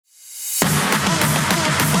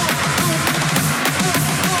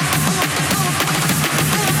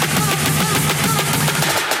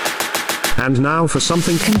And now for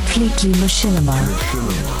something completely machinima.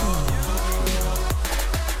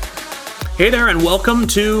 Hey there, and welcome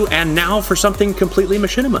to And Now for Something Completely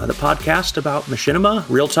Machinima, the podcast about machinima,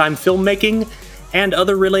 real-time filmmaking, and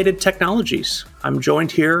other related technologies. I'm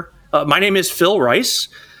joined here. My name is Phil Rice.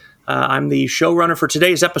 I'm the showrunner for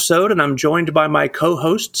today's episode, and I'm joined by my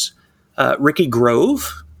co-hosts, Ricky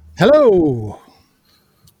Grove. Hello.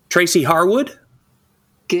 Tracy Harwood.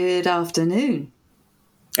 Good afternoon.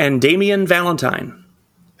 And Damian Valentine.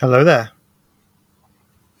 Hello there.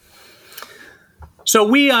 So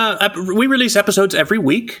we release episodes every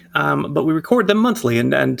week, but we record them monthly,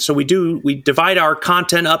 and so we divide our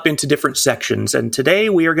content up into different sections. And today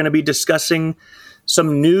we are going to be discussing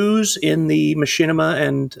some news in the machinima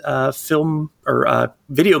and film or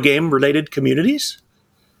video game related communities.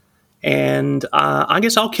 And I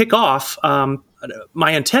guess I'll kick off.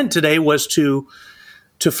 My intent today was to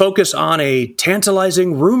focus on a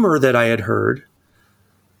tantalizing rumor that I had heard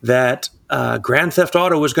that Grand Theft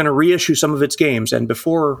Auto was going to reissue some of its games. And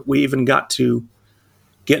before we even got to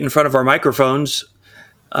get in front of our microphones,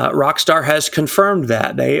 Rockstar has confirmed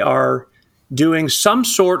that they are doing some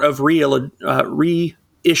sort of reissuing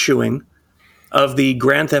of the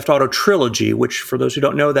Grand Theft Auto trilogy, which, for those who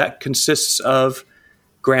don't know, that consists of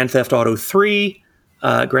Grand Theft Auto 3,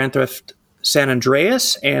 Grand Theft San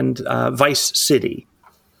Andreas, and Vice City.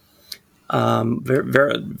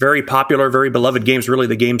 Very, very popular, very beloved games, really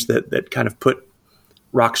the games that kind of put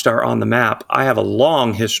Rockstar on the map. I have a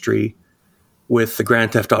long history with the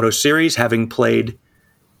Grand Theft Auto series, having played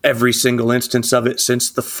every single instance of it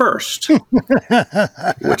since the first,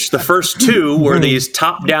 which the first two were these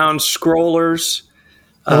top-down scrollers,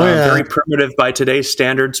 very primitive by today's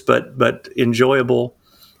standards, but enjoyable.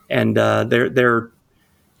 And their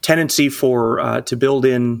tendency to build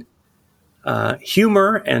in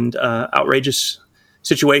humor and outrageous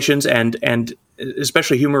situations, and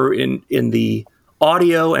especially humor in the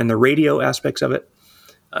audio and the radio aspects of it,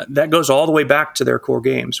 that goes all the way back to their core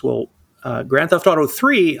games. Well, Grand Theft Auto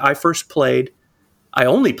 3, I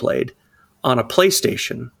only played on a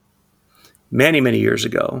PlayStation many, many years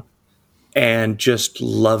ago, and just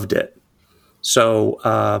loved it. So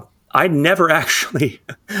I never actually,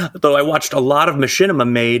 though I watched a lot of machinima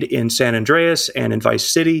made in San Andreas and in Vice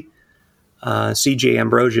City. C.J.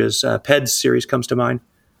 Ambrosia's PEDS series comes to mind.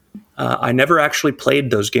 I never actually played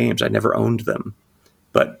those games. I never owned them.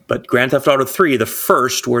 But Grand Theft Auto 3, the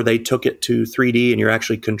first, where they took it to 3D and you're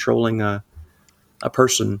actually controlling a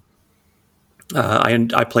person,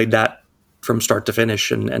 I played that from start to finish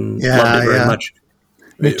and loved it very much.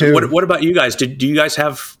 Me too. What about you guys? Do you guys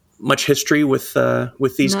have much history with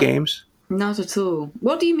these games? Not at all.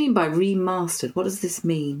 What do you mean by remastered? What does this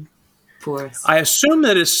mean for us? I assume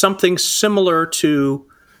that it's something similar to,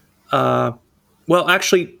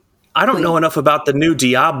 actually, I don't know enough about the new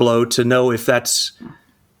Diablo to know if that's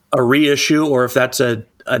a reissue or if that's a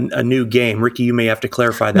new game. Ricky, you may have to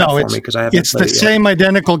clarify that for me because I haven't it's played the same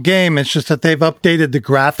identical game. It's just that they've updated the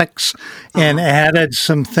graphics and added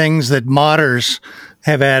some things that modders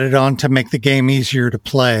have added on to make the game easier to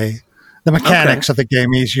play. The mechanics of the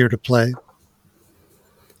game easier to play.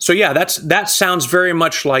 So yeah, that sounds very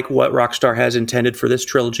much like what Rockstar has intended for this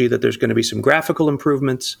trilogy, that there's going to be some graphical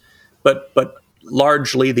improvements, but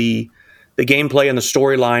largely the gameplay and the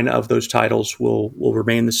storyline of those titles will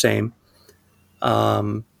remain the same.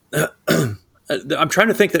 I'm trying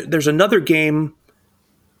to think that there's another game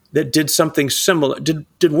that did something similar.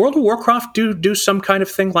 Did World of Warcraft do some kind of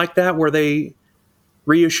thing like that, where they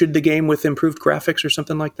reissued the game with improved graphics or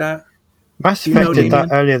something like that? Mass Effect did that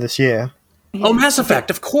earlier this year. Oh, Mass Effect,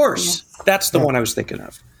 of course. Yes. That's the one I was thinking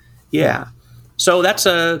of. Yeah. So that's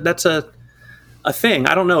a thing.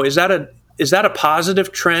 I don't know. Is that a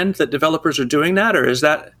positive trend that developers are doing that, or is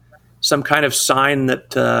that some kind of sign that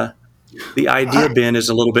the idea bin is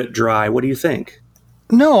a little bit dry? What do you think?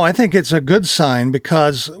 No, I think it's a good sign,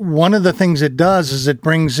 because one of the things it does is it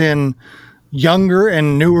brings in younger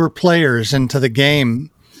and newer players into the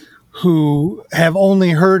game who have only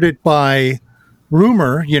heard it by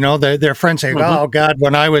rumor. You know, their friends say, "Oh God,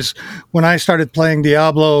 when I started playing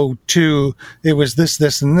Diablo 2, it was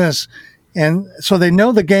this, and this." And so they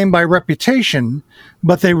know the game by reputation,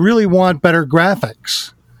 but they really want better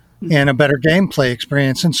graphics and a better gameplay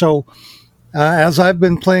experience. And so as I've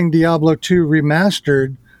been playing Diablo 2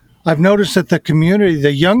 Remastered, I've noticed that the community,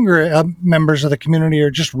 the younger members of the community,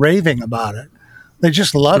 are just raving about it. They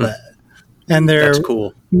just love it. And that's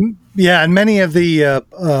cool. Yeah, and many of the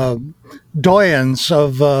doyens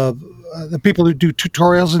of the people who do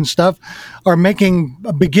tutorials and stuff are making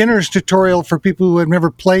a beginner's tutorial for people who have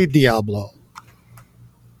never played Diablo.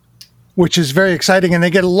 which is very exciting. And they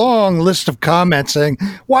get a long list of comments saying,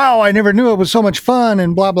 wow, I never knew it was so much fun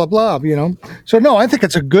and blah, blah, blah, So, no, I think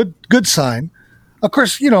it's a good sign. Of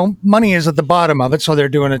course, money is at the bottom of it, so they're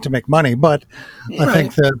doing it to make money. But I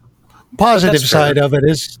think the positive side of it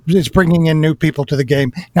is bringing in new people to the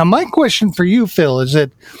game. Now, my question for you, Phil, is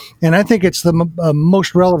that, and I think it's the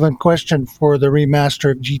most relevant question for the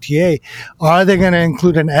remaster of GTA, are they going to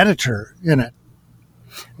include an editor in it?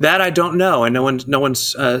 That I don't know, and no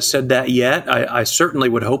one's said that yet. I certainly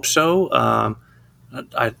would hope so. I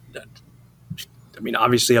mean,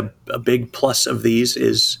 obviously, a big plus of these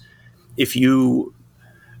is if you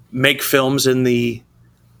make films in the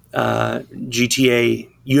GTA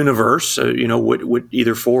universe, with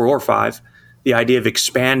either 4 or 5, the idea of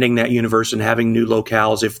expanding that universe and having new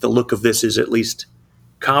locales, if the look of this is at least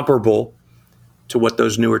comparable to what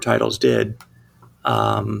those newer titles did,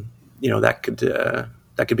 that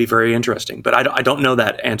could be very interesting. But I don't know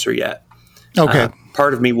that answer yet. Okay.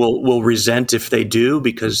 Part of me will resent if they do,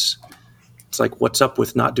 because it's like, what's up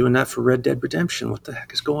with not doing that for Red Dead Redemption? What the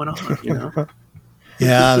heck is going on?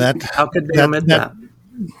 Yeah, how could they omit that?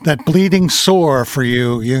 That bleeding sore for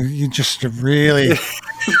you. You just really.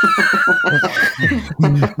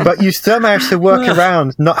 But you still managed to work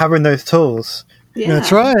around not having those tools. Yeah.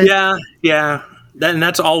 That's right. Yeah. And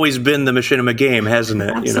that's always been the Machinima game, hasn't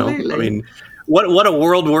it? Absolutely. I mean, what a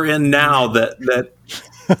world we're in now that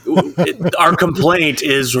our complaint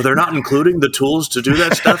is they're not including the tools to do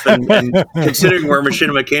that stuff, and considering where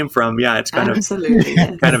Machinima came from, it's kind of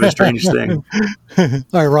a strange thing.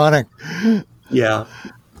 Ironic. Yeah.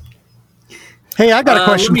 Hey, I got a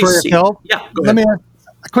question for you, Phil. Yeah, go ahead. Let me ask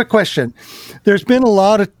a quick question. There's been a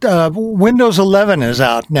lot of Windows 11 is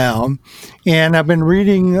out now, and I've been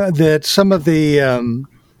reading that some of the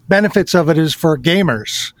benefits of it is for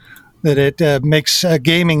gamers, that it makes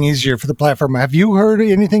gaming easier for the platform. Have you heard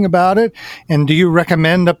anything about it? And do you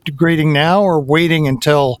recommend upgrading now or waiting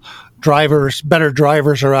until better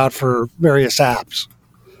drivers are out for various apps?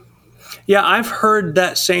 Yeah, I've heard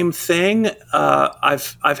that same thing.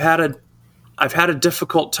 I've had a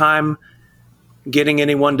difficult time getting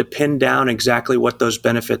anyone to pin down exactly what those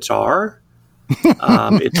benefits are.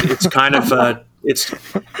 It's kind of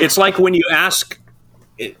it's like when you ask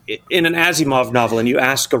in an Asimov novel and you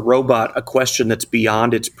ask a robot a question that's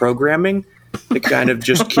beyond its programming. They kind of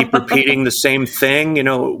just keep repeating the same thing.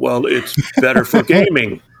 Well, it's better for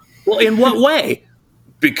gaming. Well, in what way?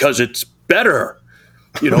 Because it's better.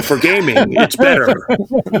 For gaming, it's better.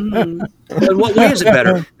 In what way is it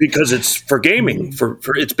better? Because it's for gaming. For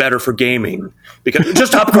it's better for gaming. Because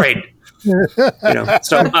just upgrade.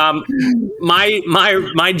 So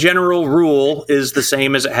my general rule is the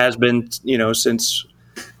same as it has been, since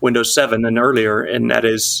Windows 7 and earlier, and that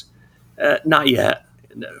is not yet.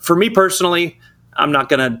 For me personally, I'm not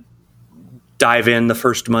going to dive in the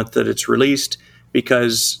first month that it's released,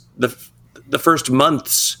 because the first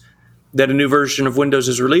months that a new version of Windows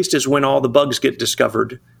is released is when all the bugs get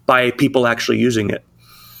discovered by people actually using it.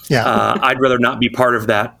 Yeah, I'd rather not be part of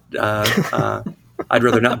that. I'd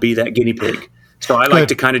rather not be that guinea pig. So I like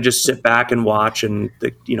to kind of just sit back and watch, and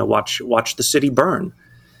watch the city burn,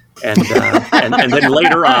 and then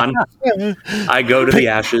later on, I go to the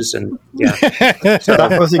ashes, and So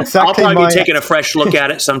that was exactly. I'll probably be taking a fresh look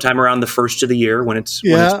at it sometime around the first of the year when it's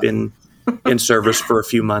been in service for a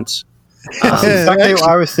few months. That's exactly what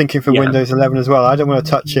I was thinking for Windows 11 as well. I don't want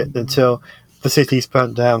to touch it until the city's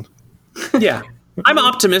burnt down. Yeah, I'm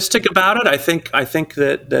optimistic about it. I think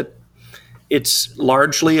that it's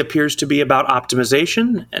largely appears to be about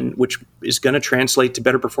optimization, and which is going to translate to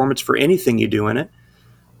better performance for anything you do in it.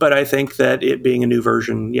 But I think that it being a new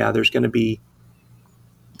version, there's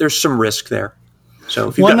some risk there. So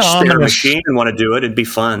if you've got a spare machine and want to do it, it'd be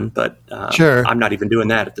fun. But sure. I'm not even doing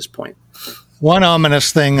that at this point. One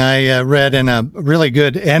ominous thing I read in a really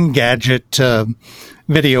good Engadget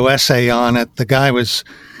video essay on it, the guy was,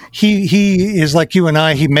 he is like you and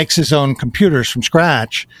I, he makes his own computers from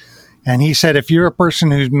scratch. And he said, if you're a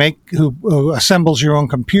person who assembles your own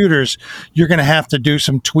computers, you're going to have to do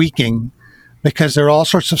some tweaking, because there are all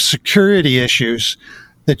sorts of security issues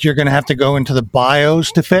that you're going to have to go into the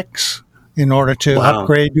BIOS to fix in order to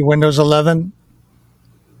upgrade to Windows 11.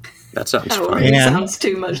 That sounds fun. It sounds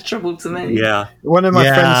too much trouble to me. Yeah. One of my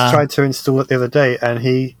friends tried to install it the other day, and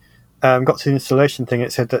he got to the installation thing.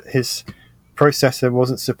 It said that his processor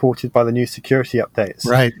wasn't supported by the new security updates.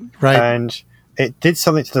 Right. And it did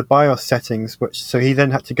something to the BIOS settings, so he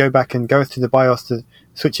then had to go back and go through the BIOS to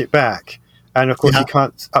switch it back. And of course, he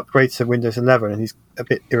can't upgrade to Windows 11, and he's a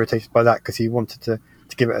bit irritated by that because he wanted to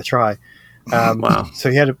give it a try. So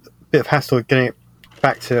he had a bit of hassle getting it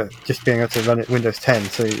back to just being able to run it Windows 10.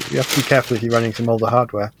 So you have to be careful if you're running some older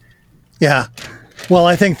hardware. Yeah. Well,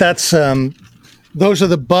 I think that's those are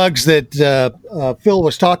the bugs that Phil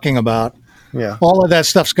was talking about. Yeah. All of that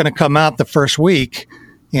stuff's going to come out the first week,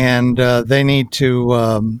 and they need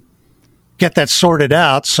to get that sorted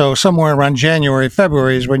out. So somewhere around January,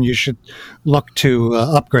 February is when you should look to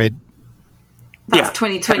upgrade. That's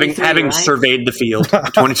 2023, having right? surveyed the field.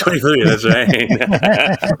 2023, that's right.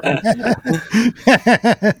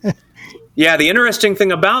 Yeah, the interesting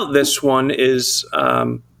thing about this one is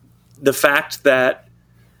the fact that,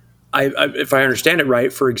 if I understand it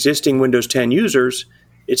right, for existing Windows 10 users,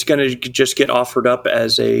 it's going to just get offered up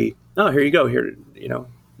as here you go. Here,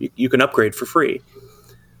 you can upgrade for free.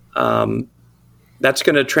 That's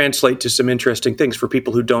going to translate to some interesting things for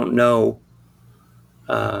people who don't know,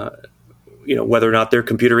 whether or not their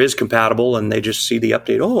computer is compatible, and they just see the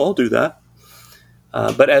update. Oh, I'll do that.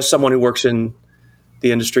 But as someone who works in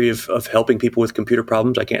the industry of helping people with computer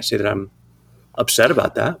problems, I can't say that I'm upset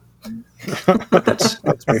about that. But that's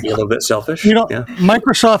maybe a little bit selfish.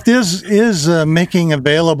 Microsoft is making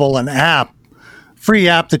available an free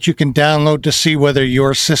app that you can download to see whether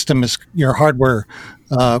your hardware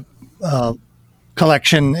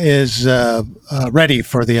collection is ready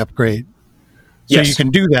for the upgrade. So Yes. you can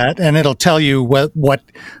do that, and it'll tell you what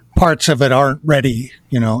parts of it aren't ready.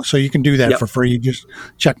 So you can do that for free. You just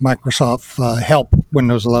check Microsoft Help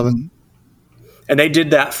Windows 11. And they did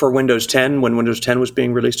that for Windows 10 when Windows 10 was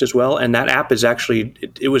being released as well. And that app is actually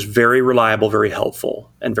it was very reliable, very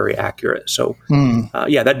helpful, and very accurate. So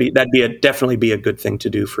that'd definitely be a good thing to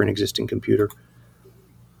do for an existing computer.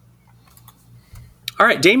 All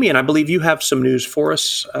right, Damien, I believe you have some news for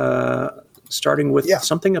us, starting with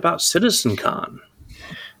something about CitizenCon.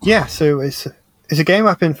 Yeah, so it's a game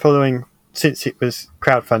I've been following since it was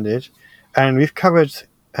crowdfunded, and we've covered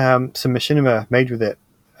some machinima made with it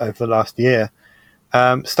over the last year.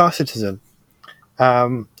 Star Citizen.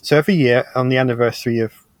 So every year on the anniversary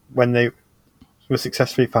of when they were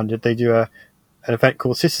successfully funded, they do an event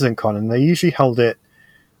called CitizenCon, and they usually hold it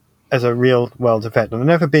as a real world event. And I've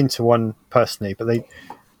never been to one personally, but they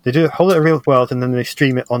do hold it a real world, and then they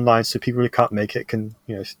stream it online so people who can't make it can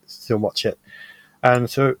still watch it. And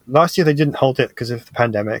so last year they didn't hold it because of the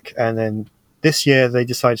pandemic, and then this year they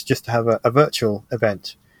decided just to have a virtual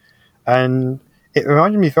event. And it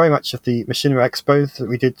reminded me very much of the Machinima Expo that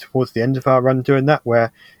we did towards the end of our run doing that,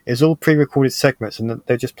 where it's all pre-recorded segments and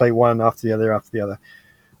they just play one after the other after the other.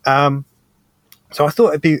 So I thought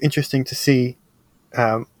it'd be interesting to see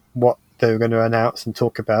what they were going to announce and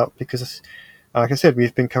talk about, because, like I said,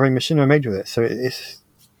 we've been covering Machinima Made with it. So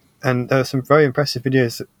and there are some very impressive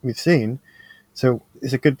videos that we've seen. So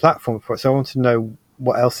it's a good platform for it. So I want to know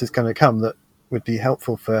what else is going to come that would be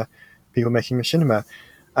helpful for people making Machinima.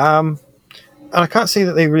 And I can't see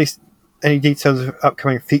that they released any details of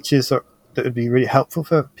upcoming features that would be really helpful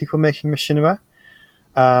for people making Machinima.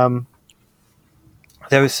 There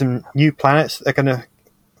are some new planets that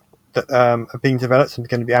are being developed and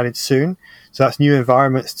going to be added soon. So that's new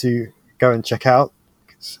environments to go and check out.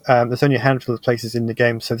 There's only a handful of places in the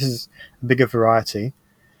game, so this is a bigger variety.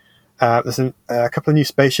 There's a couple of new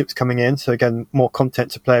spaceships coming in, so again, more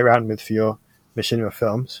content to play around with for your Machinima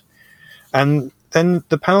films. And then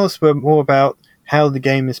the panels were more about how the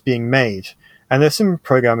game is being made. And there's some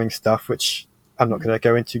programming stuff, which I'm not going to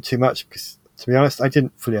go into too much, because, to be honest, I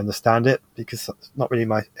didn't fully understand it, because it's not really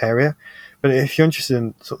my area. But if you're interested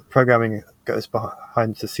in sort of programming that goes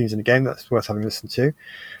behind the scenes in the game, that's worth having listened to.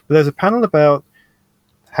 But there's a panel about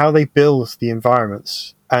how they build the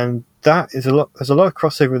environments. And there's a lot of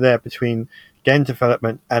crossover there between game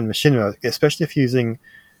development and Machinima, especially if using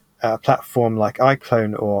a platform like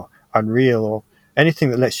iClone or Unreal or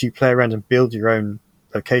anything that lets you play around and build your own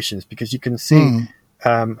locations, because you can see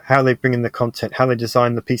how they bring in the content, how they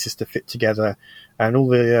design the pieces to fit together, and all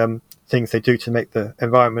the things they do to make the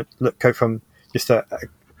environment go from just a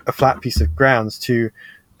flat piece of grounds to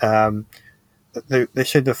they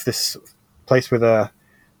showed off this place with a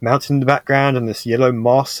mountain in the background and this yellow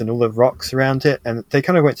moss and all the rocks around it, and they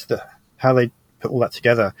kind of went to how they put all that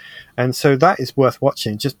together. And so that is worth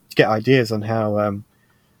watching, just to get ideas on how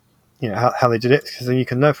how they did it, because then you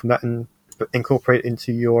can learn from that and incorporate it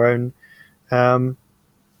into your own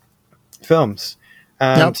films.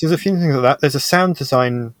 So there's a few things like that. There's a sound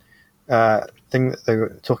design thing that they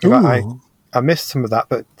were talking about. I missed some of that,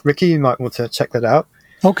 but Ricky, you might want to check that out.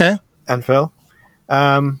 Okay. And Phil.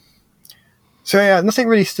 So yeah, nothing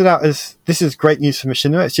really stood out as this is great news for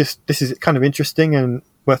Machinima. It's just, this is kind of interesting and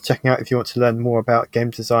worth checking out if you want to learn more about game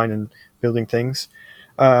design and building things.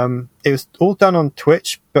 It was all done on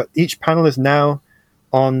Twitch, but each panel is now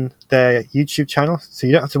on their YouTube channel, so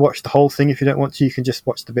you don't have to watch the whole thing if you don't want to. You can just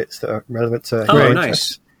watch the bits that are relevant to Oh, your nice.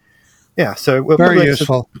 interests. Yeah, so we'll Very put links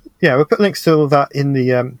useful. we'll put links to all that in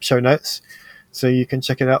the show notes, so you can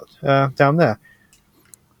check it out down there.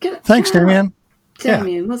 Thanks, Damien.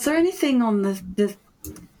 Damien, was there anything on the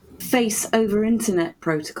face over internet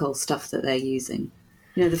protocol stuff that they're using?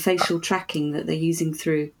 You know, the facial tracking that they're using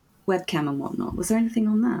through webcam and whatnot. Was there anything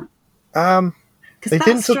on that? Because They that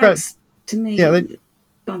didn't talk about- strikes to me. Yeah,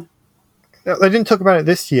 Go on. They didn't talk about it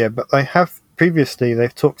this year, but they have previously.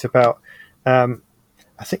 They've talked about, I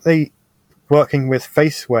think they working with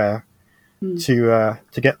Faceware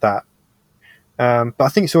to get that. But I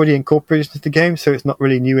think it's already incorporated into the game, so it's not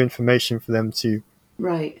really new information for them to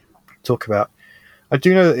Right. talk about. I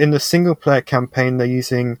do know that in the single player campaign, they're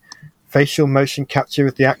using facial motion capture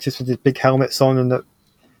with the actors with the big helmets on, and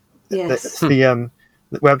Yes. the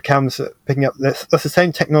webcams picking up. That's the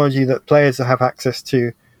same technology that players have access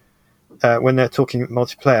to when they're talking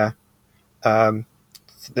multiplayer.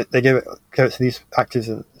 They give it to these actors,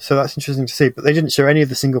 and so that's interesting to see. But they didn't show any of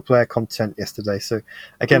the single player content yesterday, so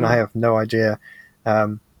again, I have no idea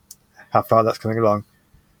how far that's coming along.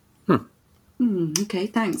 Okay,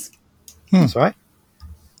 thanks. That's right.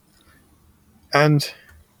 And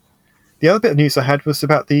the other bit of news I had was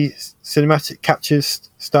about the Cinematic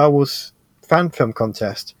Captures Star Wars fan film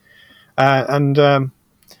contest. And there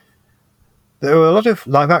were a lot of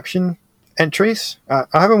live action entries. I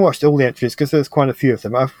haven't watched all the entries because there's quite a few of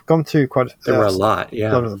them. I've gone through There were a lot,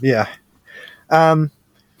 yeah. lot of them, yeah.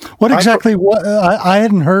 What exactly? I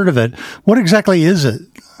hadn't heard of it. What exactly is it?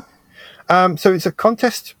 So it's a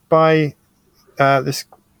contest by this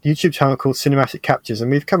YouTube channel called Cinematic Captures, and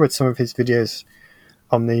we've covered some of his videos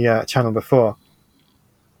on the channel before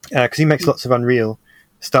because he makes lots of Unreal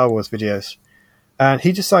Star Wars videos. And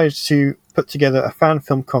he decided to put together a fan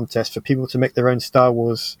film contest for people to make their own Star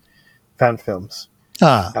Wars fan films.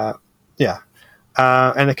 Ah,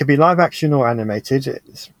 And it could be live action or animated.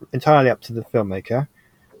 It's entirely up to the filmmaker.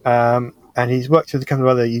 And he's worked with a couple of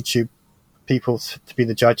other YouTube people to be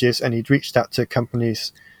the judges, and he'd reached out to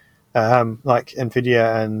companies like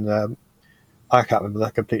Nvidia and I can't remember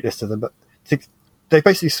the complete list of them, but they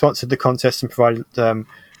basically sponsored the contest and provided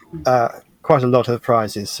quite a lot of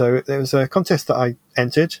prizes. So there was a contest that I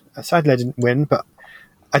entered. Sadly, I didn't win, but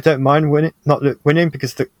I don't mind not winning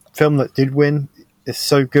because the film that did win is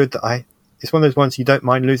so good that it's one of those ones you don't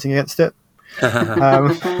mind losing against it.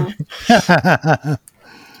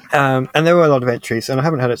 And there were a lot of entries, and I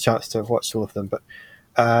haven't had a chance to watch all of them, but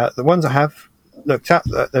the ones I have looked at,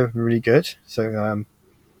 they're really good. So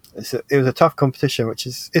it was a tough competition, which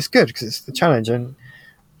it's good because it's the challenge, and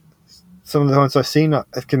some of the ones I've seen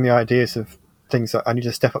have given me ideas of things that I need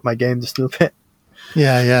to step up my game just a little bit.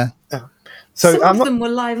 yeah. So Some of them were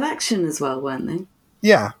live action as well, weren't they?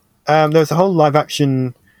 Yeah, there was a whole live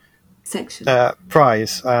action Section.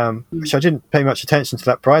 prize, which I didn't pay much attention to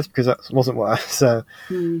that prize because that wasn't what I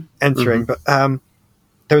was entering. But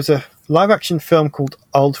there was a live action film called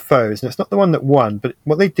Old Foes, and it's not the one that won, but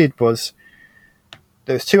what they did was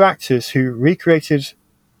there was two actors who recreated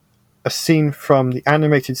a scene from the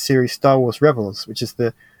animated series Star Wars Rebels, which is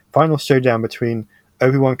the final showdown between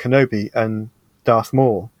Obi-Wan Kenobi and Darth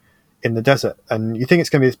Maul in the desert. And you think it's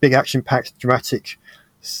going to be this big action-packed, dramatic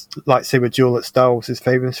lightsaber duel that Star Wars is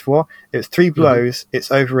famous for. It's 3 blows.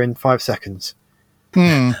 It's over in 5 seconds.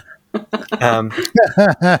 And it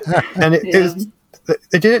was,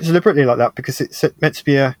 they did it deliberately like that because it's meant to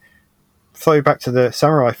be a throwback to the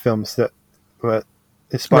samurai films that were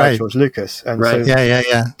inspired George Lucas. And so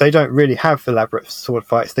they don't really have elaborate sword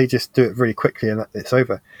fights. They just do it really quickly and it's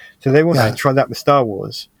over. So they wanted to try that with Star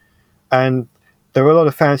Wars. And there were a lot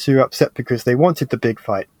of fans who were upset because they wanted the big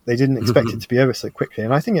fight. They didn't expect it to be over so quickly.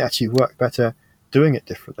 And I think it actually worked better doing it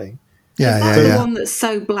differently. The one that's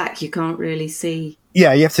so black you can't really see.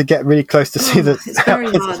 Yeah, you have to get really close to see the... It's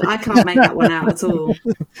very hard. I can't make that one out at all.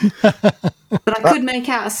 But I could make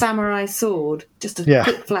out a samurai sword, just a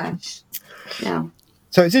quick flash. Yeah.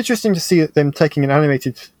 So it's interesting to see them taking an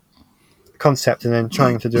animated concept and then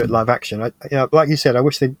trying to do it live action. Like you said, I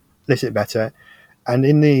wish they'd lit it better. And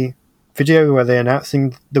in the video where they're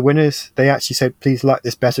announcing the winners, they actually said, please like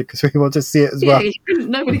this better because we want to see it as well.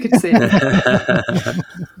 Nobody could see it.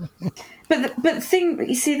 But the thing,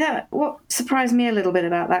 you see, that what surprised me a little bit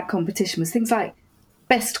about that competition was things like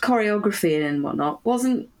best choreography and whatnot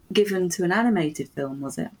wasn't given to an animated film,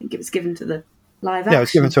 was it? I think it was given to the live action. Yeah, it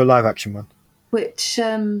was given to a live action one. Which,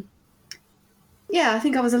 I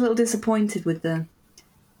think I was a little disappointed with the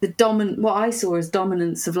what I saw as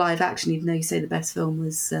dominance of live action, even though you say the best film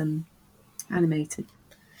was animated.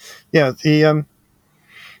 Yeah,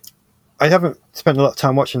 I haven't spent a lot of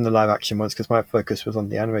time watching the live action ones because my focus was on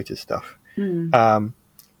the animated stuff.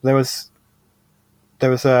 There was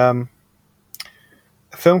a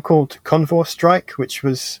film called Convor Strike, which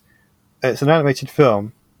it's an animated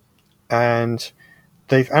film, and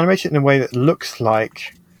they've animated it in a way that looks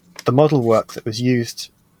like the model work that was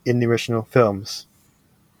used in the original films.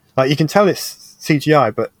 Like, you can tell it's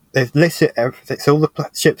CGI, but they've lit it everything, so all the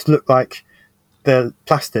ships look like they're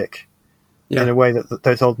plastic in a way that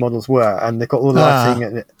those old models were, and they've got all the lighting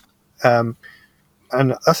in it. And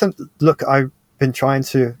that's a look I've been trying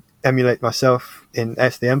to emulate myself in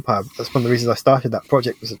Heirs to the Empire. That's one of the reasons I started that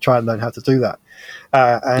project, was to try and learn how to do that.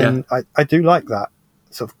 I do like that,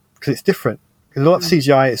 sort of, because it's different. A lot of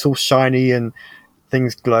CGI, it's all shiny and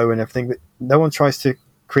things glow and everything, but no one tries to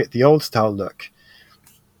create the old style look.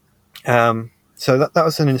 So that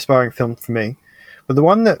was an inspiring film for me. But the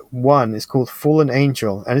one that won is called Fallen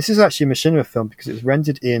Angel, and this is actually a machinima film because it was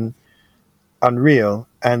rendered in Unreal,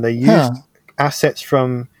 and they used assets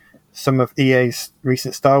from some of EA's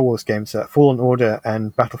recent Star Wars games, Fallen Order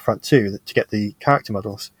and Battlefront 2, to get the character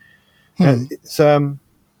models. It's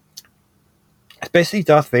basically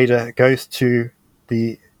Darth Vader goes to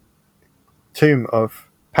the tomb of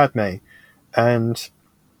Padme, and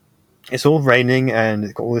it's all raining, and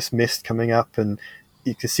it's got all this mist coming up, and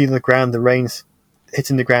you can see the ground, the rain's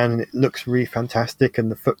hitting the ground, and it looks really fantastic, and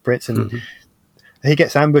the footprints, and he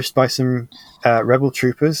gets ambushed by some rebel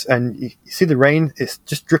troopers, and you see the rain, it's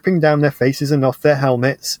just dripping down their faces and off their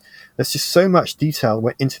helmets. There's just so much detail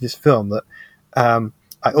went into this film that I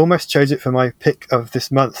almost chose it for my pick of this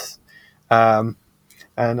month.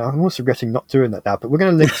 And I'm also regretting not doing that now, but we're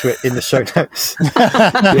going to link to it in the show notes.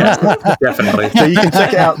 Yeah, definitely. So you can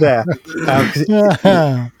check it out there.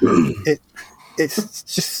 It's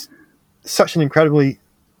just such an incredibly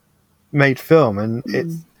made film, and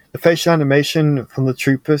the facial animation from the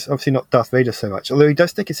troopers, obviously not Darth Vader so much, although he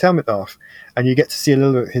does take his helmet off, and you get to see a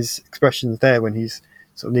little bit of his expressions there when he's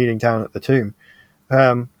sort of kneeling down at the tomb.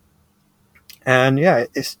 And yeah,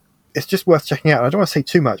 it's just worth checking out. I don't want to say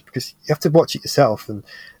too much because you have to watch it yourself and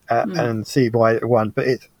see why it won. But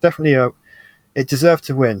it's definitely it deserved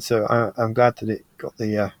to win. So I'm glad that it got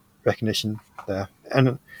the recognition there.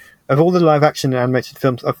 And of all the live action and animated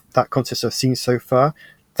films of that contest I've seen so far,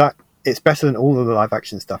 that it's better than all of the live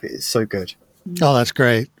action stuff. It is so good. Oh, that's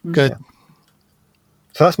great. Good. Yeah.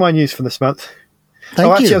 So that's my news for this month. Thank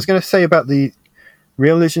you. Actually, I was going to say about the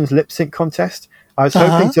Real Illusions lip sync contest. I was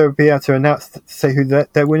hoping to be able to say who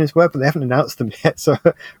their winners were, but they haven't announced them yet. So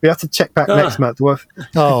we have to check back next month.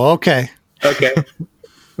 Oh, okay. Okay.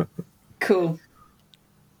 Cool.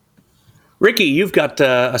 Ricky, you've got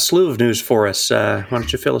a slew of news for us. Why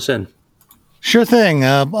don't you fill us in? Sure thing.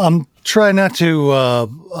 I'm trying not to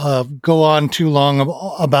go on too long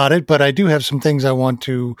about it, but I do have some things I want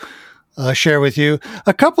to share with you.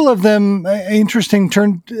 A couple of them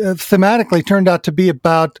thematically turned out to be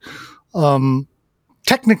about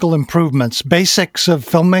technical improvements, basics of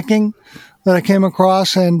filmmaking that I came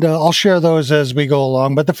across, and I'll share those as we go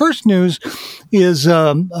along. But the first news is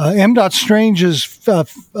M. Strange's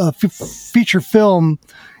feature film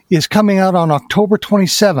is coming out on October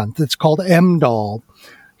 27th. It's called M-Doll.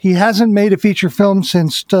 He hasn't made a feature film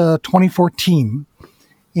since 2014,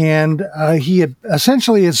 and he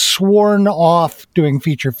essentially has sworn off doing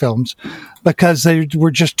feature films because they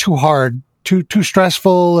were just too hard, too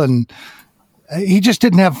stressful, and he just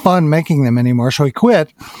didn't have fun making them anymore. So he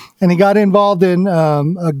quit, and he got involved in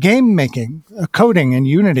game making, coding in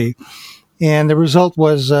Unity. And the result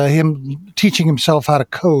was him teaching himself how to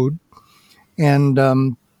code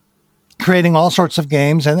and creating all sorts of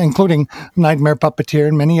games, and including Nightmare Puppeteer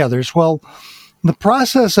and many others. Well, the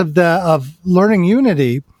process of learning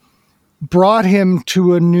Unity brought him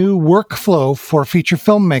to a new workflow for feature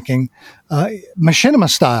filmmaking, machinima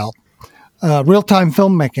style, real-time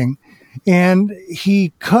filmmaking. And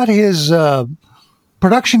he cut his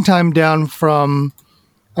production time down from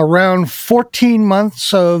around 14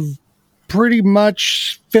 months of pretty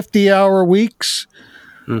much 50-hour weeks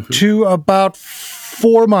to about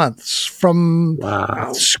 4 months from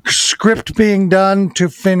script being done to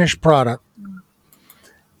finished product.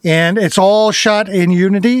 And it's all shot in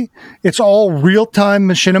Unity. It's all real-time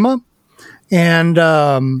machinima.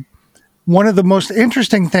 And one of the most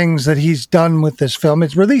interesting things that he's done with this film,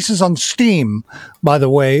 it releases on Steam, by the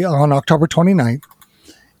way, on October 29th.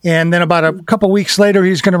 And then about a couple weeks later,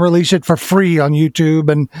 he's going to release it for free on YouTube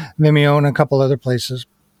and Vimeo and a couple other places.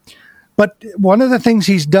 But one of the things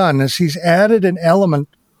he's done is he's added an element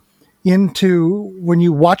into when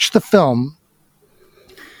you watch the film.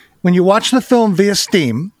 When you watch the film via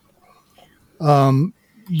Steam,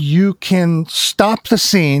 you can stop the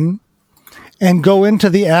scene and go into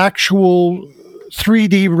the actual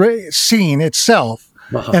 3D scene itself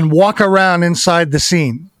and walk around inside the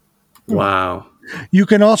scene. Wow. You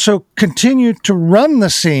can also continue to run the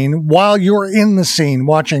scene while you're in the scene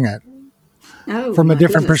watching it from a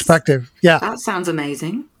different perspective. Yeah. That sounds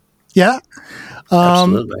amazing. Yeah.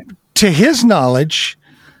 Absolutely. To his knowledge,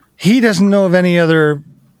 he doesn't know of any other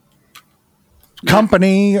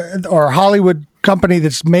company or Hollywood company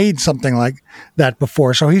that's made something like that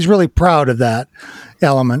before. So he's really proud of that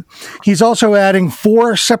element. He's also adding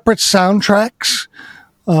 4 separate soundtracks,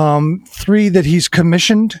 3 that he's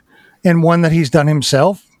commissioned and 1 that he's done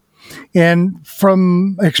himself. And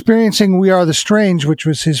from experiencing We Are the Strange, which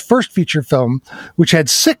was his first feature film, which had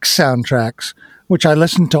 6 soundtracks, which I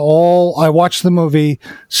listened to all, I watched the movie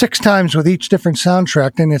 6 times with each different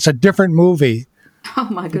soundtrack, and it's a different movie. Oh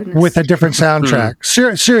my goodness! With a different soundtrack.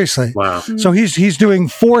 Seriously. Wow. So he's doing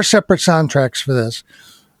 4 separate soundtracks for this.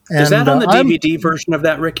 And, is that on the DVD version of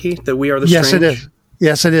that, Ricky? The We Are the Strange? Yes, it is.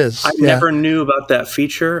 Yes, it is. I never knew about that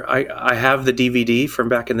feature. I have the DVD from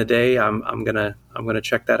back in the day. I'm gonna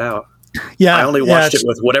check that out. Yeah, I only watched it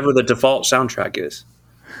with whatever the default soundtrack is.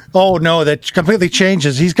 Oh no, that completely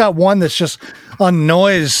changes. He's got one that's just a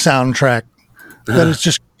noise soundtrack that is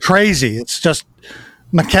just crazy. It's just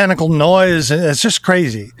mechanical noise. It's just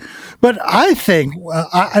crazy. But I think,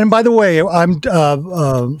 and by the way, I'm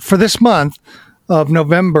for this month of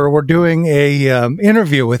November, we're doing a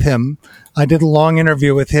interview with him. I did a long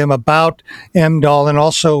interview with him about M-Doll and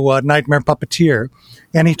also Nightmare Puppeteer.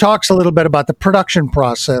 And he talks a little bit about the production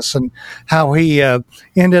process and how he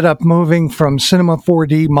ended up moving from Cinema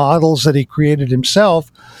 4D models that he created himself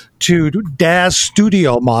to DAZ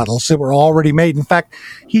Studio models that were already made. In fact,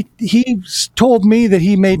 he told me that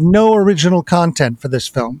he made no original content for this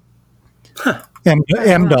film.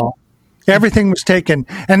 M-Doll. Everything was taken,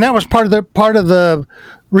 and that was part of the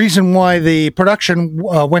reason why the production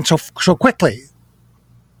went so quickly.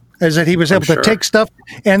 Is that he was able to take stuff,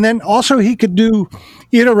 and then also he could do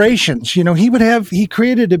iterations. You know, he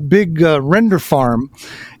created a big render farm,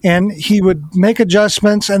 and he would make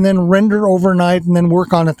adjustments and then render overnight and then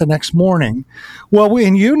work on it the next morning. Well,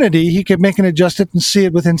 in Unity, he could make an adjustment and see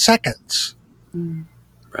it within seconds.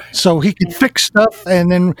 Right. So he could fix stuff and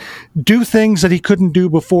then do things that he couldn't do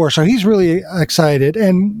before. So he's really excited.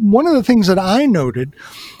 And one of the things that I noted,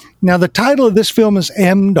 now the title of this film is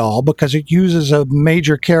M-Doll because it uses a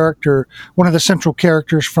major character, one of the central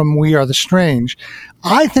characters from We Are the Strange.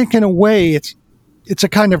 I think in a way it's a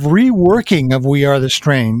kind of reworking of We Are the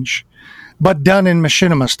Strange, but done in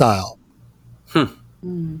machinima style.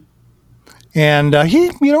 And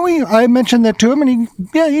I mentioned that to him, and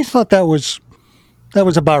he thought that was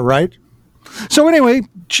about right. So anyway,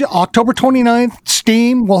 October 29th,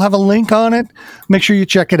 Steam, we'll have a link on it. Make sure you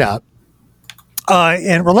check it out.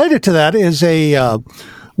 And related to that is a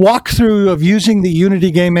walkthrough of using the Unity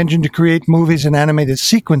game engine to create movies and animated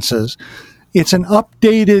sequences. It's an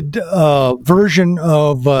updated version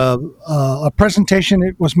of a presentation.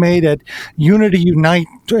 It was made at Unity Unite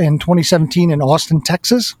in 2017 in Austin,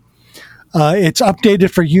 Texas. It's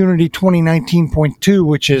updated for Unity 2019.2,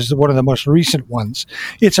 which is one of the most recent ones.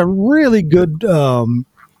 It's a really good,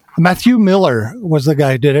 Matthew Miller was the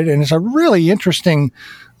guy who did it, and it's a really interesting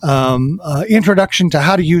introduction to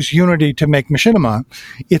how to use Unity to make machinima.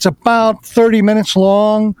 It's about 30 minutes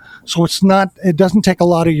long, so it doesn't take a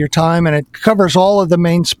lot of your time, and it covers all of the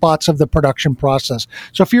main spots of the production process.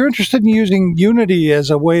 So if you're interested in using Unity as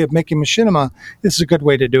a way of making machinima, this is a good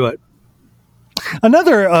way to do it.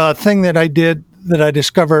 Another thing that I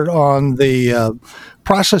discovered on the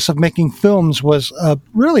process of making films was a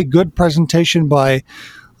really good presentation by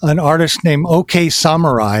an artist named OK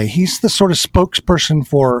Samurai. He's the sort of spokesperson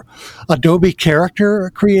for Adobe Character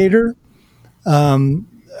Creator. Adobe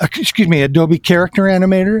Character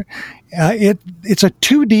Animator. It's a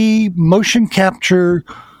 2D motion capture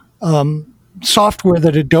software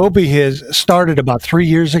that Adobe has started about 3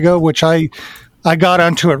 years ago, which I got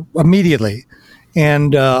onto it immediately.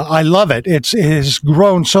 And I love it. It has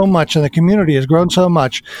grown so much, and the community has grown so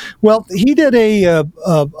much. Well, he did a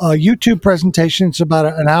YouTube presentation. It's about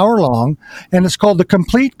an hour long, and it's called The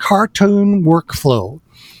Complete Cartoon Workflow.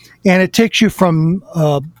 And it takes you from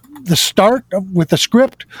the start with the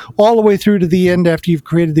script all the way through to the end after you've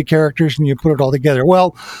created the characters and you put it all together.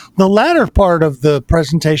 Well, the latter part of the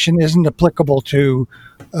presentation isn't applicable to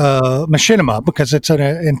machinima because it's a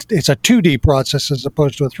 2D process as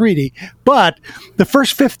opposed to a 3D. But the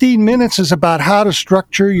first 15 minutes is about how to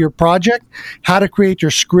structure your project, how to create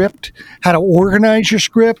your script, how to organize your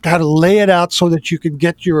script, how to lay it out so that you can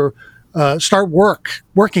get your start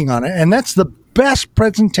working on it. And that's the best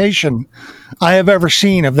presentation I have ever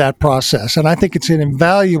seen of that process. And I think it's an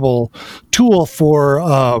invaluable tool for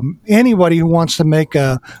anybody who wants to make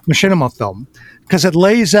a machinima film, because it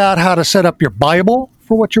lays out how to set up your Bible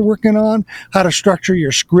for what you're working on, how to structure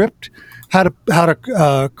your script, how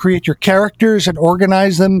to create your characters and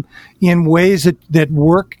organize them in ways that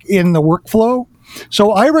work in the workflow.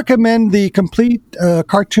 So I recommend the complete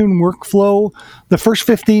cartoon workflow, the first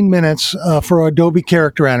 15 minutes for Adobe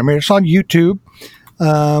Character Animator. It's on YouTube.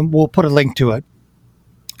 We'll put a link to it.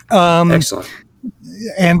 Excellent.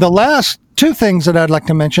 And the last two things that I'd like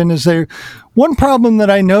to mention is one problem that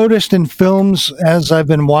I noticed in films as I've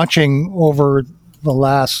been watching over the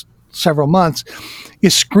last several months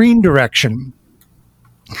is screen direction.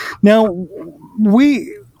 Now,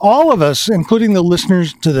 all of us, including the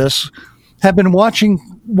listeners to this, have been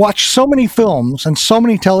watched so many films and so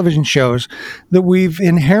many television shows that we've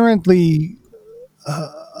inherently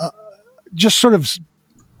just sort of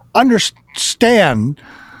understand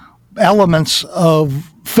elements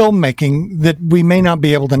of filmmaking that we may not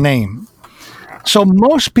be able to name. So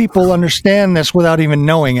most people understand this without even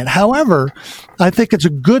knowing it. However, I think it's a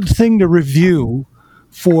good thing to review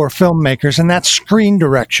for filmmakers, and that's screen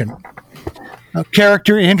direction. A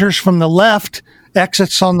character enters from the left,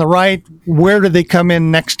 exits on the right. Where do they come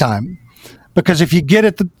in next time? Because if you get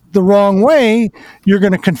it the wrong way, you're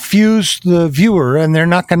going to confuse the viewer and they're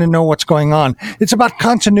not going to know what's going on. It's about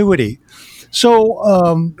continuity. So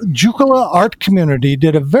Jukola Art Community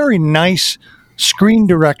did a very nice screen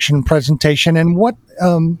direction presentation, and what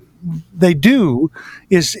they do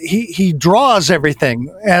is he draws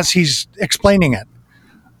everything as he's explaining it.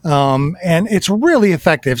 And it's really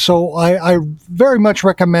effective. So I very much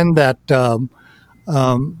recommend that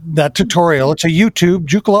tutorial. It's a YouTube,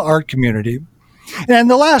 Jukola Art Community. And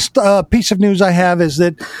the last piece of news I have is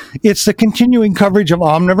that it's the continuing coverage of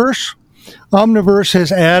Omniverse. Omniverse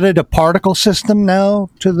has added a particle system now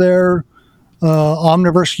to their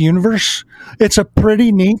Omniverse universe. It's a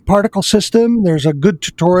pretty neat particle system. There's a good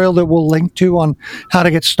tutorial that we'll link to on how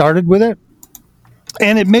to get started with it.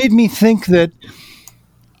 And it made me think that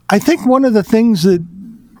I think one of the things that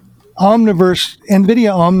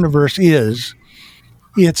NVIDIA Omniverse is,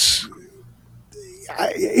 it's,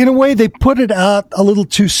 in a way, they put it out a little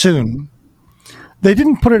too soon. They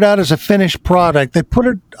didn't put it out as a finished product. They put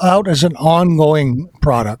it out as an ongoing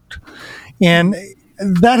product. And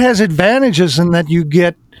that has advantages in that you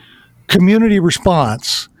get community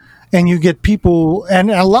response and you get people,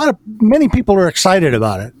 and many people are excited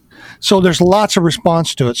about it. So there's lots of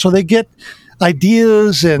response to it. So they get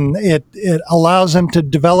ideas, and it allows them to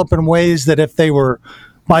develop in ways that if they were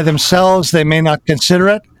by themselves, they may not consider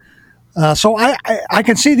it. So I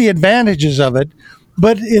can see the advantages of it,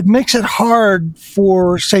 but it makes it hard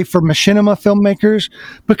for machinima filmmakers,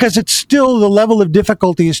 because it's still, the level of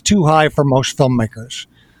difficulty is too high for most filmmakers.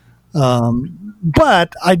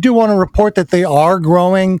 But I do want to report that they are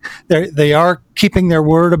growing. They are keeping their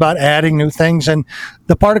word about adding new things, and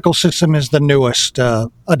the particle system is the newest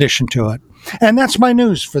addition to it. And that's my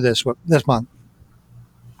news for this month.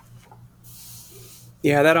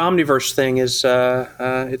 Yeah, that Omniverse thing is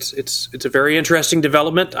it's a very interesting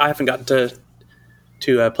development. I haven't gotten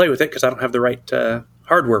to play with it because I don't have the right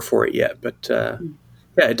hardware for it yet. But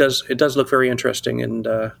yeah, it does look very interesting, and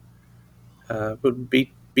would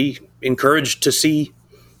be encouraged to see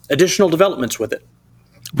additional developments with it.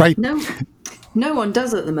 Right. No one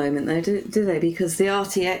does at the moment, though, do they? Because the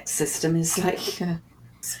RTX system is like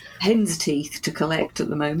hen's teeth to collect at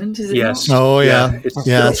the moment, is it yes. not? Oh, yeah.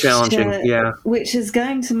 It's challenging, yeah. Which is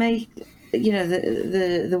going to make,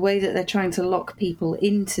 the way that they're trying to lock people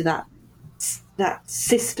into that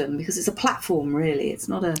system, because it's a platform, really. It's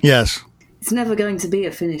not a... Yes. It's never going to be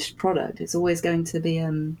a finished product. It's always going to be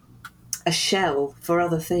a shell for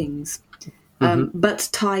other things, but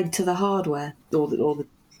tied to the hardware, or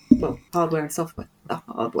the hardware and software. The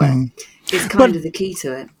hardware is kind of the key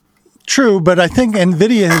to it. True, but I think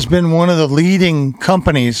NVIDIA has been one of the leading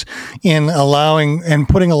companies in allowing and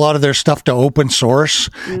putting a lot of their stuff to open source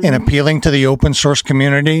and appealing to the open source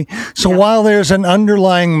community. So while there's an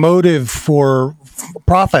underlying motive for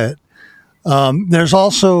profit, there's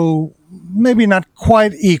also maybe not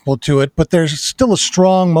quite equal to it, but there's still a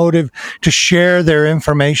strong motive to share their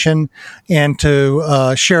information and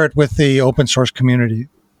to share it with the open source community.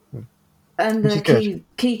 And the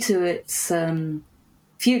key to its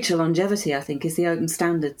future longevity, I think, is the open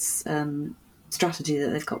standards strategy that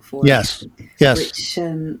they've got for it. Yes. Which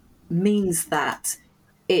means that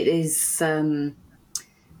it is, open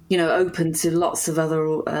to lots of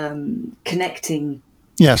other connecting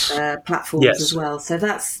platforms as well. So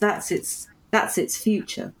that's its that's its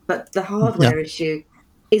future. But the hardware issue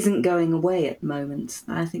isn't going away at the moment.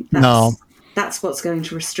 I think that's what's going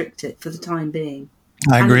to restrict it for the time being.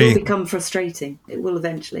 I agree. It will become frustrating. It will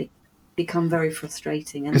eventually become very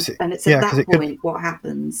frustrating. And it's at that point what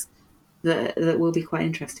happens that will be quite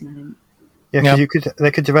interesting, I think. Yeah, because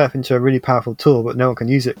they could develop into a really powerful tool, but no one can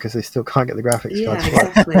use it because they still can't get the graphics card.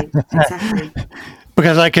 Exactly.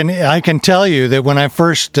 Because I can tell you that when I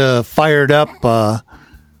first fired up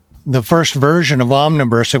the first version of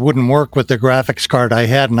Omniverse, it wouldn't work with the graphics card I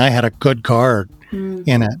had, and I had a good card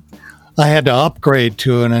in it. I had to upgrade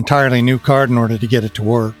to an entirely new card in order to get it to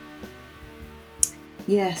work.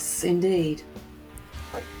 Yes, indeed.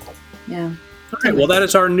 Yeah. All right, well, that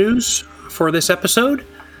is our news for this episode.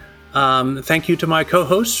 Thank you to my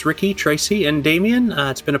co-hosts, Ricky, Tracy, and Damien.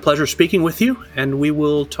 It's been a pleasure speaking with you, and we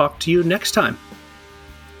will talk to you next time.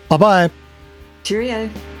 Bye-bye. Cheerio.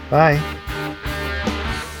 Bye.